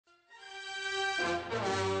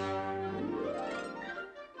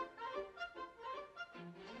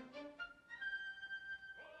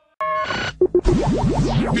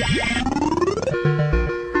Hello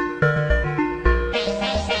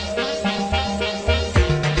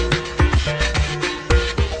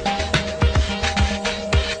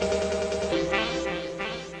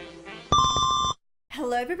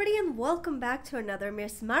everybody and welcome back to another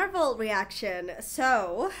Miss Marvel reaction.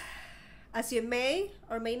 So, as you may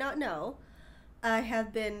or may not know, I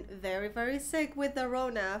have been very sick with the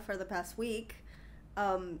Rona for the past week.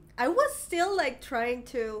 I was still like trying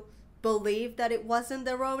to believe that it wasn't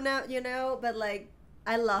the Rona, you know, but like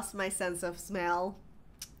I lost my sense of smell.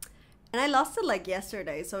 And I lost it like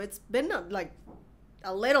yesterday, so it's been like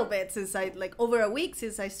a little bit since over a week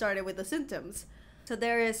since I started with the symptoms. So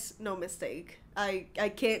there is no mistake. I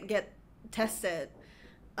can't get tested.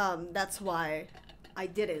 That's why I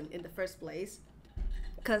didn't in the first place.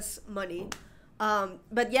 'Cause money.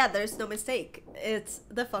 But yeah, there's no mistake. It's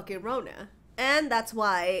the fucking Rona. And that's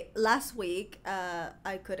why last week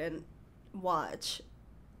I couldn't watch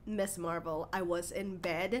Miss Marvel. I was in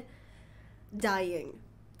bed dying.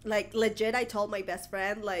 Like legit, I told my best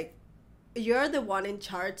friend, like, you're the one in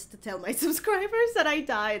charge to tell my subscribers that I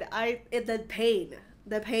died.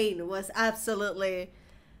 The pain was absolutely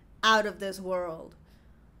out of this world.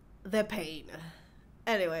 The pain.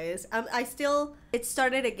 Anyways, it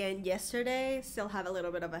started again yesterday. Still have a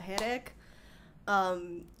little bit of a headache.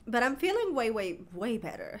 But I'm feeling way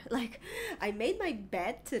better. Like, I made my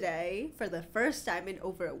bed today for the first time in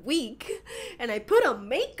over a week. And I put on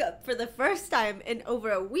makeup for the first time in over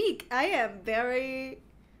a week. I am very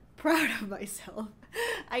proud of myself.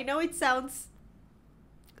 I know it sounds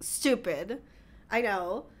stupid. I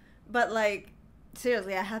know. But like,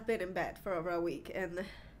 seriously, I have been in bed for over a week. And,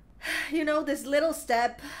 you know, this little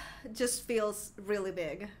step just feels really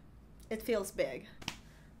big. It feels big.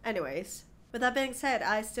 Anyways. With that being said,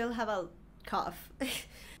 I still have a cough.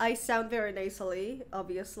 I sound very nasally,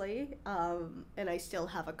 obviously, and I still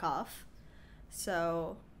have a cough.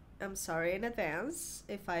 So, I'm sorry in advance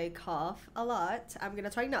if I cough a lot. I'm gonna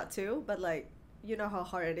try not to, but like, you know how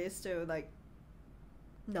hard it is to like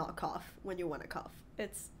not cough when you want to cough.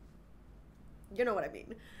 It's, you know what I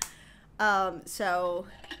mean. So,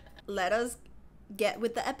 let us get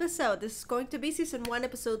with the episode. This is going to be season 1,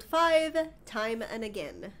 episode 5, Time and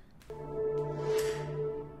Again.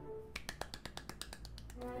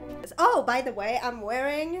 Oh, by the way, I'm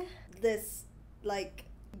wearing this like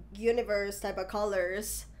universe type of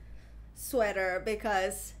colors sweater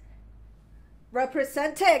because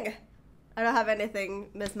representing. I don't have anything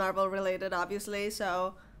Miss Marvel related, obviously,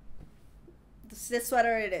 so this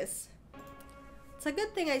sweater it is. It's a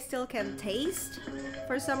good thing I still can taste.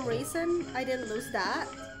 For some reason, I didn't lose that.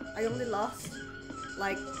 I only lost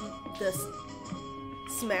like this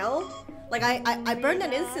smell. Like I burned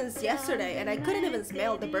an incense yesterday and I couldn't even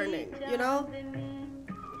smell the burning, you know?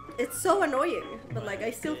 It's so annoying, but like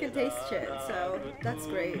I still can taste shit, so that's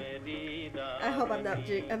great. I hope I'm not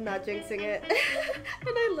jinxing it. And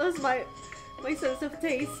I lose my sense of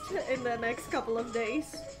taste in the next couple of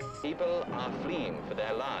days. People are fleeing for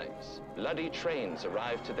their lives. Bloody trains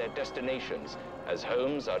arrive to their destinations as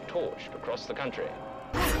homes are torched across the country.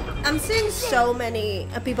 I'm seeing so many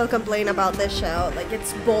people complain about this show, like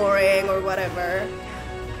it's boring or whatever.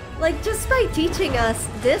 Like, just by teaching us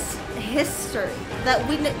this history that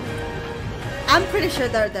I'm pretty sure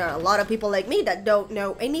there are a lot of people like me that don't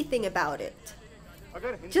know anything about it.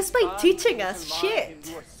 Just by teaching us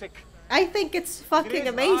shit. I think it's fucking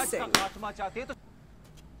amazing.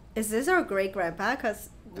 Is this our great-grandpa? Cause,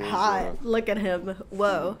 God, look at him.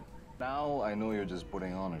 Whoa. Now I know you're just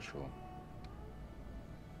putting on a show.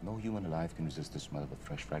 No human alive can resist the smell of a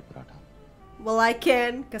fresh fried paratha. Well, I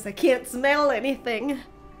can, because I can't smell anything.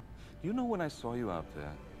 You know, when I saw you out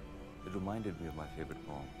there, it reminded me of my favorite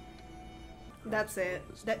poem. That's it.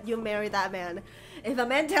 That you marry that man. If a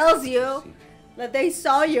man tells you that they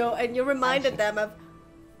saw you and you reminded them of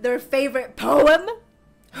their favorite poem,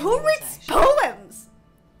 who reads poems?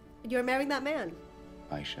 You're marrying that man.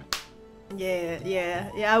 Aisha. Yeah,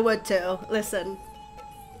 I would too. Listen.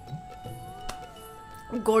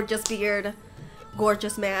 Gorgeous beard,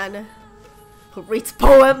 gorgeous man who reads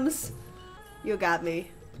poems. You got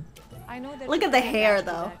me. I know that. Look at the hair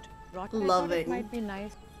though. Loving. Might be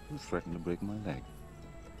nice. You threatened to break my leg.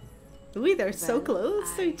 Ooh, they're so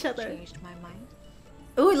close to each other. Changed my mind.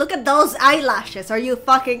 Ooh, look at those eyelashes. Are you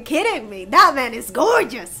fucking kidding me? That man is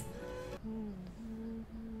gorgeous.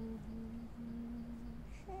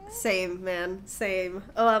 Same, man. Same.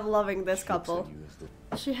 Oh, I'm loving this couple.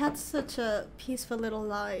 She had such a peaceful little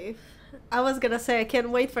life. I was gonna say I can't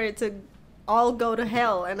wait for it to all go to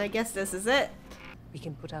hell, and I guess this is it. We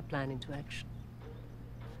can put our plan into action.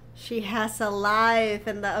 She has a life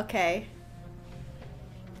and the okay.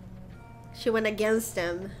 She went against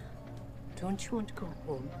him. Don't you want to go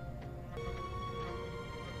home?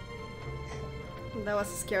 That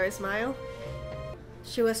was a scary smile.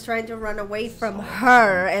 She was trying to run away from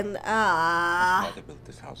her and Father built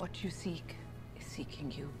this house. What you seek is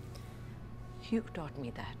seeking you. You taught me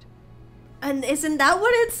that. And isn't that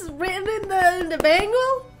what it's written in the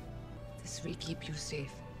bangle? This will keep you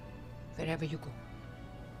safe wherever you go.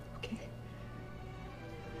 Okay?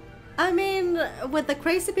 I mean, with the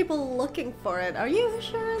crazy people looking for it, are you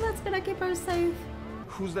sure that's gonna keep her safe?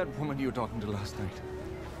 Who's that woman you were talking to last night?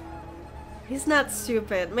 He's not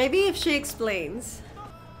stupid. Maybe if she explains.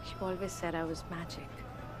 She always said I was magic.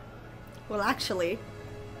 Well, actually,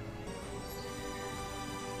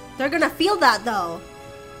 they're gonna feel that though.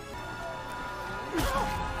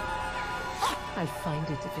 I'll find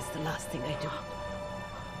it if it's the last thing I do.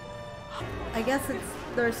 I guess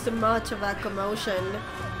there's too much of a commotion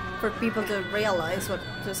for people to realize what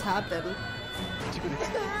just happened.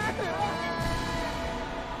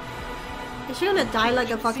 Is she gonna die like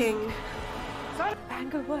a fucking...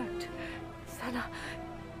 Bangle worked. Sana,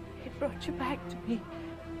 it brought you back to me.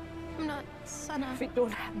 I'm not Sana. We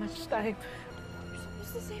don't have much time. You're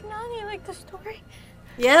supposed to save Nani, like the story.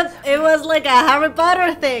 Yep, it was like a Harry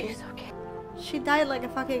Potter thing. It's okay. She died like a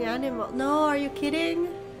fucking animal. No, are you kidding?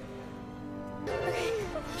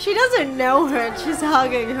 She doesn't know her and she's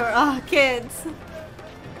hugging her. Oh, kids.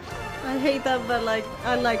 I hate them, but like,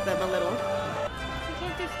 I like them a little. I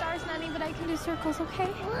can't do stars, Nani, but I can do circles, okay?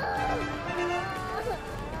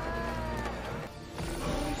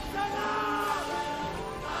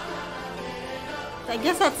 I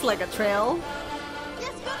guess that's like a trail.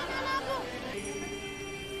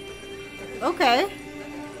 Okay.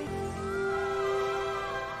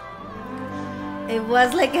 It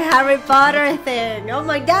was like a Harry Potter thing. Oh,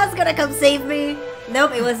 my dad's gonna come save me.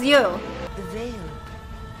 Nope, it was you. The veil.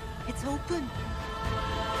 It's open.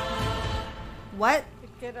 What?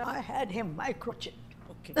 I had him microchipped.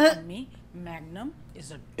 Okay, for me, Magnum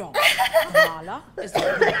is a dog. Mala is a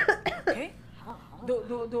dog. Okay?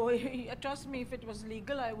 Though, trust me, if it was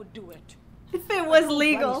legal, I would do it. If it was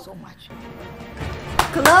legal. So much.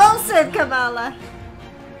 Close it, Kamala.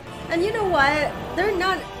 And you know what? They're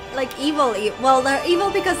not like evil. Well, they're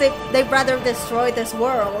evil because they'd rather destroy this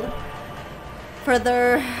world for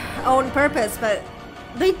their own purpose, but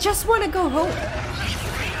they just want to go home.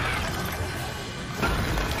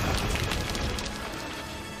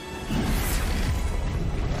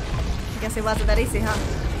 Guess it wasn't that easy, huh?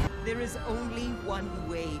 There is only one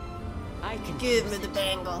way. I can Give me the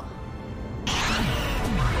bangle.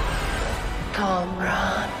 Come,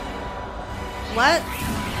 Ron. What?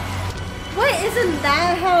 Wait, isn't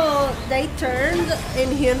that how they turned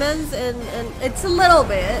in humans? And it's a little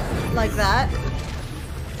bit like that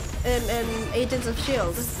in Agents of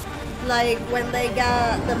S.H.I.E.L.D. Like when they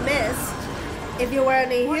got the mist, if you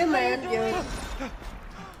weren't a human, you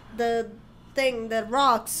the thing that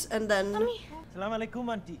rocks and then. Salam alaikum,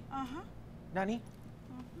 auntie. Nani?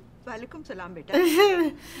 Walaikum salam, beta.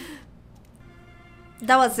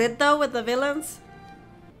 That was it though with the villains?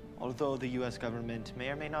 Although the US government may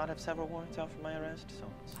or may not have several warrants out for my arrest, so...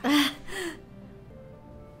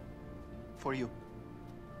 For you.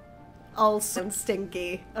 Also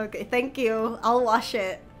stinky. Okay, thank you. I'll wash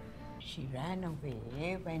it. She ran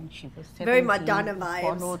away when she was 17. Very Madonna to vibes.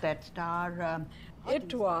 Follow that star.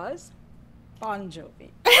 It was Bon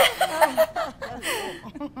Jovi.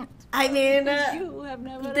 I mean, You have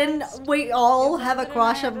never didn't asked. we all You've have a never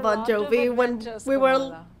crush had on a Bon lot of Jovi when adventures, we were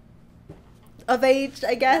Kamala. of age, I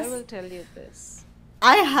I guess? will tell you this.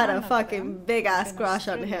 I had a None of fucking them big ass in crush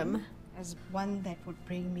on Australia him. As one that would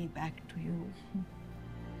bring me back to you.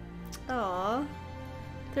 Aw.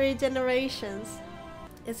 3 generations.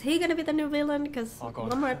 Is he gonna be the new villain? Because Oh, God.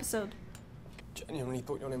 one more episode. Genuinely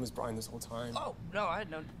thought your name was Brian this whole time. Oh, no, I had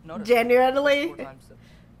no. Genuinely?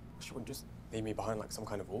 She wouldn't just leave me behind like some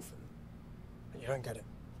kind of orphan. You don't get it.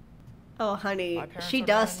 Oh, honey. My parents She are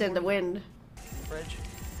dust dying in the wind. Fridge.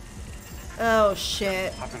 Oh,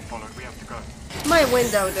 shit. I've been followed. We have to go. My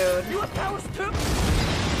window, dude. You have powers too?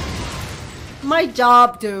 My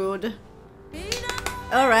job, dude.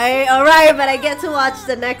 Alright, but I get to watch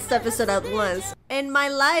the next episode at once. In my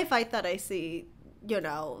life, I thought I see,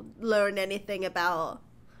 learn anything about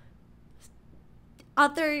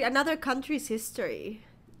another country's history.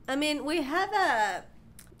 I mean, we have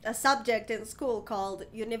a subject in school called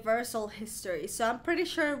Universal History, so I'm pretty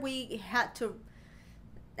sure we had to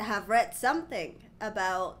have read something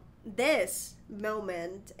about this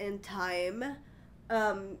moment in time.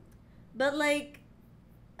 But like,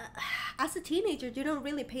 as a teenager, you don't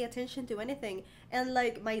really pay attention to anything. And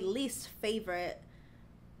like, my least favorite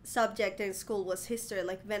subject in school was history,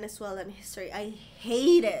 like Venezuelan history. I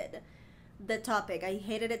hated the topic. I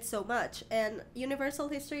hated it so much. And universal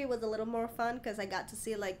history was a little more fun because I got to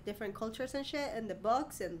see like different cultures and shit in the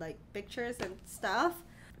books and like pictures and stuff.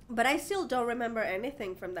 But I still don't remember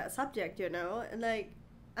anything from that subject, you know? And like,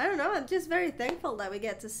 I don't know, I'm just very thankful that we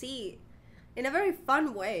get to see in a very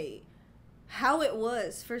fun way how it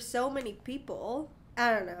was for so many people. I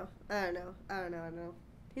don't know.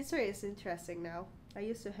 History is interesting now. I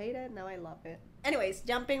used to hate it, now I love it. Anyways,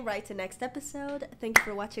 jumping right to next episode. Thank you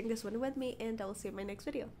for watching this one with me, and I will see you in my next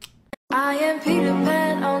video. I am Peter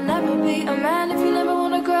Pan, I'll never be a man if you never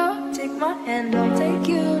wanna grow. Take my hand, I'll take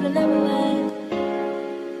you to Neverland.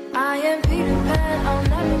 I am Peter Pan, I'll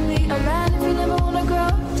never be a man if you never wanna grow.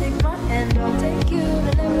 Take my hand, I'll take you to